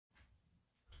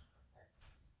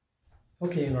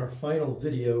Okay, in our final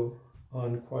video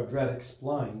on quadratic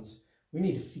splines, we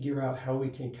need to figure out how we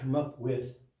can come up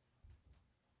with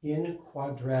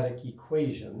quadratic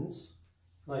equations.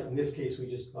 Like in this case, we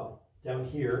just, down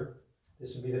here,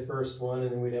 this would be the first one,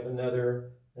 and then we'd have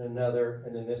another, and another,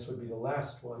 and then this would be the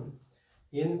last one.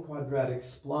 In quadratic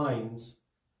splines,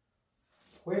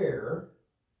 where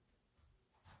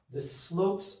the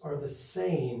slopes are the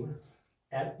same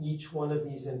at each one of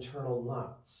these internal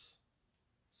knots.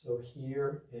 So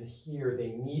here and here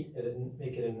they meet and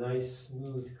make it a nice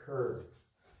smooth curve.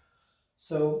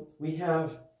 So we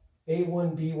have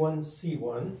A1, B1,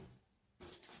 C1.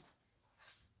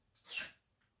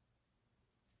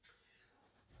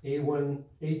 A1,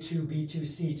 A2, B2,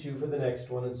 C2 for the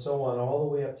next one, and so on, all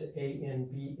the way up to AN,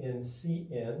 BN,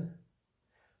 CN.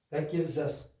 That gives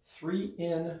us 3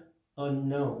 N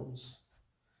unknowns.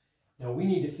 Now we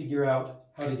need to figure out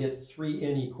how to get 3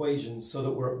 N equations so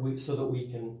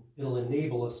that it'll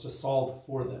enable us to solve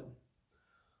for them.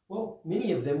 Well,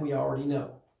 many of them we already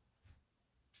know.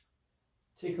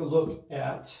 Take a look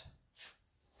at,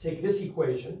 take this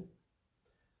equation.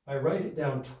 I write it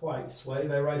down twice. Why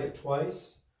did I write it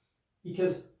twice?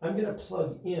 Because I'm going to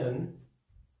plug in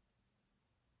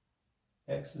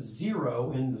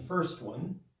x0 in the first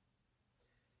one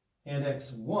and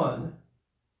x1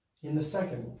 in the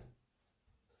second one.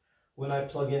 When I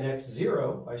plug in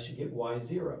x0, I should get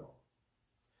y0.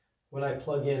 When I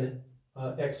plug in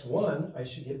x1, I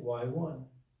should get y1.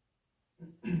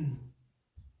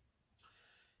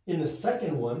 In the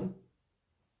second one,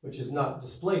 which is not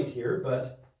displayed here,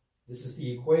 but this is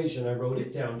the equation, I wrote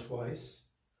it down twice.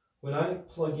 When I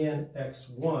plug in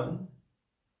x1,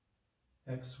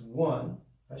 I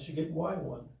should get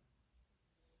y1.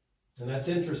 And that's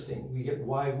interesting. We get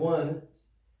y1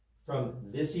 from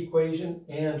this equation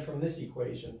and from this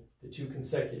equation, the two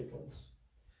consecutive ones.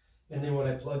 And then when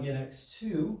I plug in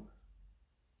x2,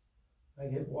 I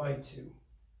get y2.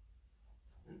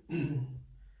 And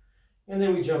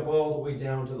then we jump all the way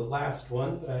down to the last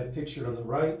one that I have pictured on the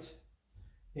right.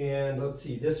 And let's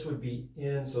see, this would be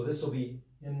n, so this will be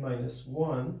n minus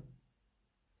 1,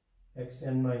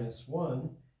 xn minus 1,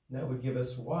 and that would give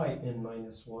us yn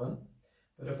minus 1.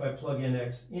 But if I plug in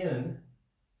xn,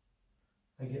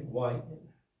 I get yn.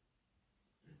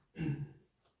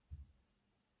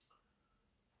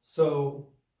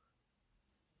 So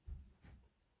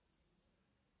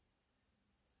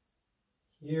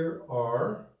here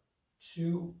are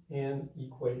 2 N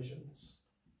equations.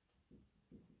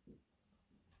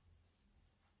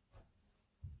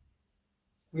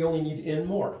 We only need N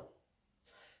more.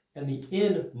 And the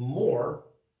N more,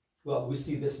 well, we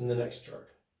see this in the next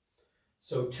chart.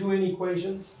 So 2 N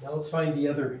equations. Now let's find the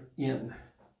other N.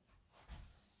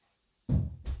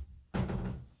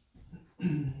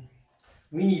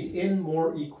 We need N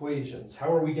more equations.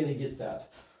 How are we going to get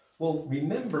that? Well,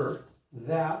 remember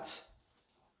that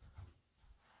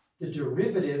the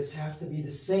derivatives have to be the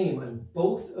same on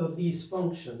both of these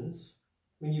functions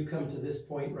when you come to this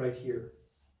point right here.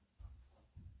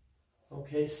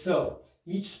 Okay, so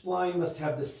each spline must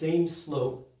have the same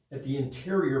slope at the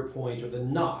interior point, or the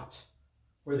knot,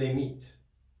 where they meet.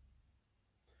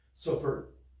 So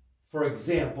for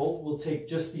example, we'll take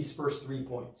just these first 3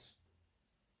 points.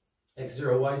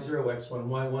 x0, y0, x1,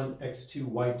 y1, x2,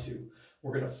 y2.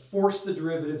 We're going to force the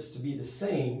derivatives to be the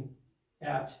same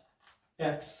at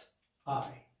xi.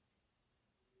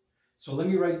 So let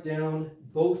me write down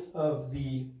both of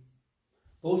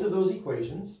those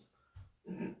equations.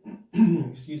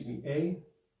 Excuse me,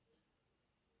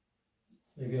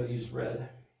 maybe I'll use red.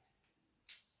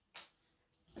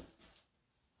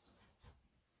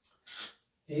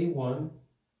 A1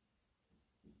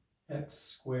 x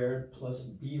squared plus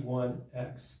b1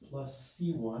 x plus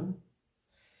c1.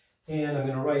 And I'm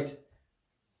going to write,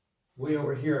 way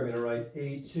over here, I'm going to write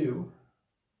a2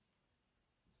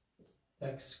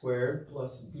 x squared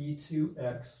plus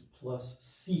b2x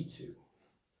plus c2.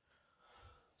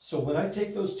 So when I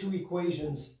take those two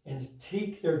equations and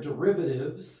take their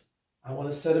derivatives, I want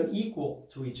to set them equal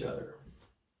to each other.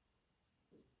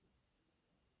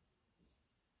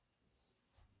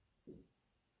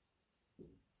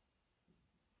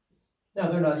 Now,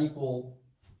 they're not equal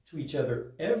to each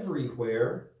other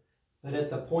everywhere, but at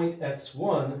the point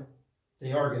x1,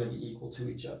 they are going to be equal to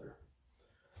each other.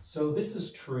 So this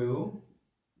is true.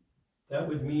 That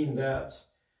would mean that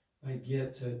I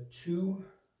get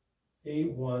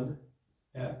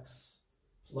 2a1x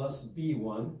plus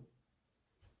b1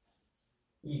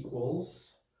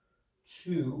 equals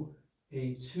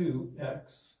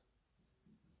 2a2x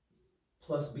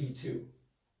plus b2.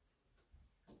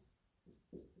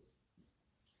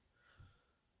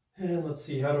 And let's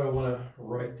see, how do I want to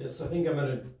write this? I think I'm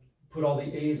going to put all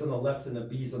the A's on the left and the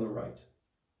B's on the right.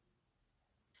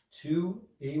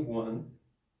 2A1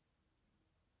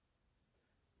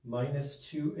 minus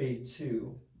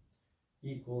 2A2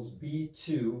 equals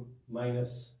B2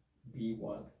 minus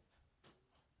B1.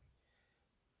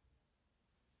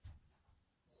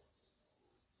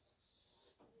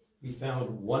 We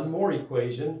found one more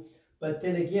equation, but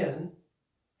then again,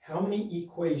 how many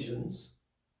equations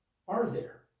are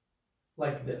there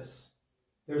like this?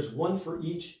 There's one for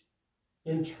each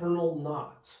internal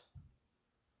knot.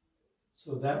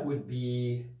 So that would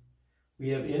be, we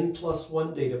have n plus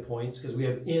 1 data points because we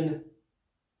have n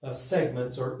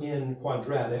segments or n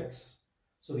quadratics.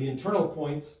 So the internal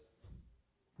points,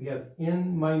 we have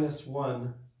n minus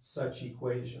 1 such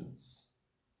equations.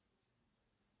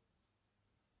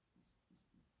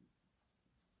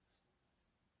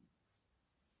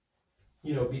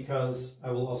 You know, because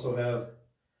I will also have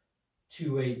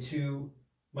 2A2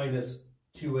 minus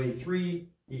 2A3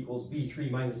 equals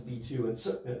B3 minus B2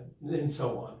 and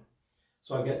so on.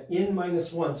 So I've got n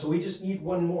minus 1, so we just need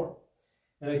one more.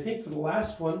 And I think for the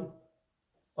last one,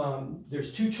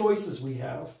 there's two choices we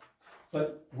have,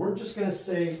 but we're just going to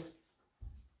say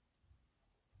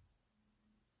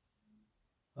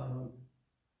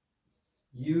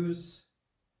use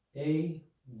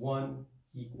A1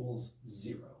 equals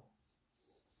 0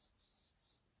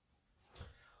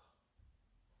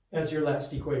 as your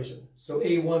last equation. So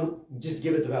A1, just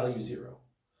give it the value 0.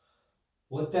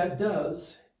 What that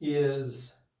does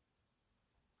is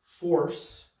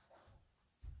force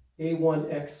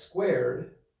A1x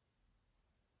squared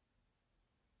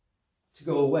to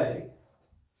go away.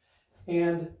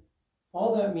 And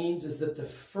all that means is that the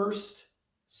first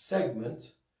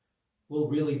segment will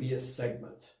really be a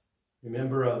segment.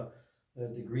 Remember a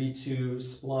degree 2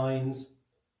 splines,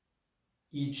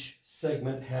 each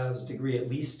segment has degree at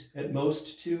least, at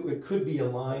most 2. It could be a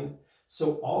line.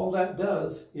 So all that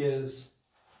does is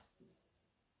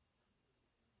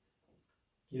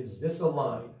gives this a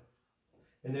line.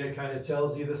 And then it kind of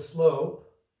tells you the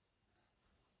slope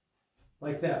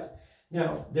like that.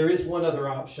 Now, there is one other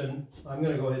option. I'm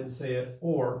going to go ahead and say it,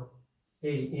 or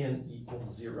AN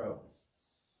equals 0,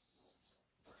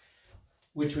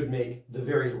 which would make the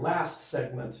very last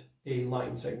segment a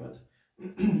line segment.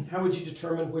 How would you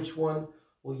determine which one?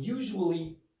 Well,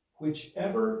 usually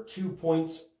whichever 2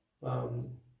 points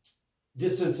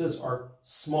distances are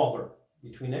smaller,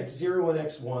 between x0 and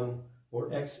x1,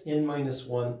 or xn minus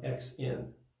 1,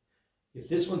 xn. If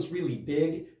this one's really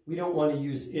big, we don't want to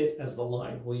use it as the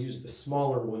line. We'll use the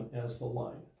smaller one as the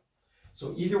line.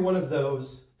 So either one of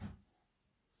those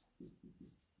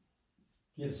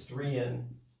gives 3n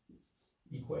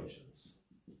equations.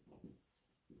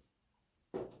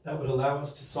 That would allow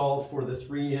us to solve for the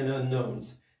 3n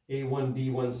unknowns, a1,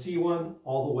 b1, c1,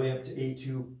 all the way up to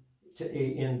a2 to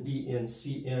an, bn,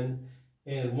 cn,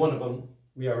 and one of them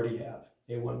we already have.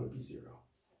 A1 would be 0.